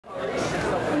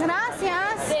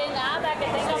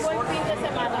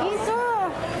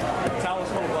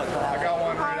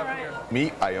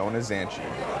Meet Ioana Zanchi.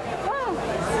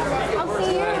 Oh, I'll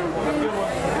see you.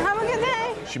 Have a good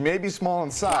day. She may be small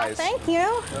in size, Thank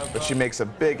you. but she makes a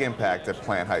big impact at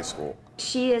Plant High School.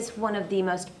 She is one of the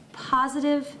most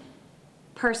positive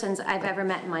persons I've ever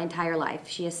met in my entire life.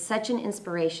 She is such an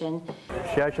inspiration.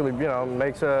 She actually,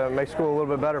 makes school a little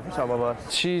bit better for some of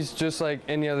us. She's just like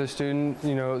any other student.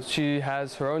 She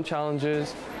has her own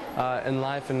challenges in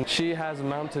life, and she has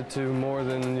amounted to more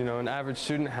than an average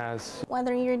student has.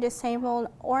 Whether you're disabled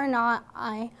or not,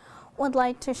 I would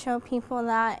like to show people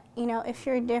that if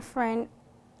you're different,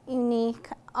 unique,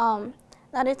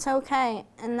 that it's okay,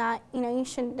 and that you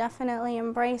should definitely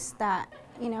embrace that.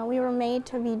 We were made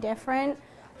to be different,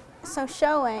 so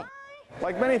show it.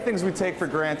 Like many things we take for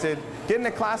granted, getting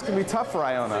to class can be tough for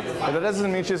Ioana, but that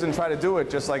doesn't mean she doesn't try to do it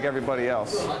just like everybody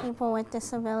else. People with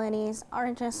disabilities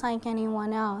are just like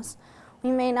anyone else.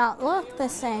 We may not look the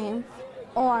same,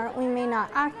 or we may not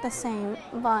act the same,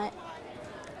 but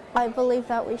I believe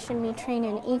that we should be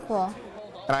treated equal.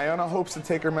 And Ioana hopes to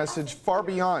take her message far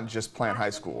beyond just Plant High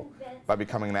School by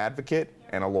becoming an advocate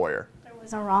and a lawyer. There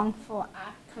was a wrongful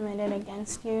act committed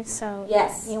against you, so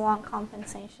yes, you want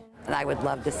compensation. And I would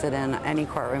love to sit in any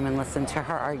courtroom and listen to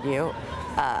her argue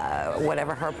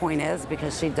whatever her point is,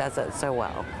 because she does it so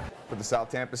well. For the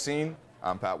South Tampa Scene,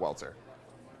 I'm Pat Welter.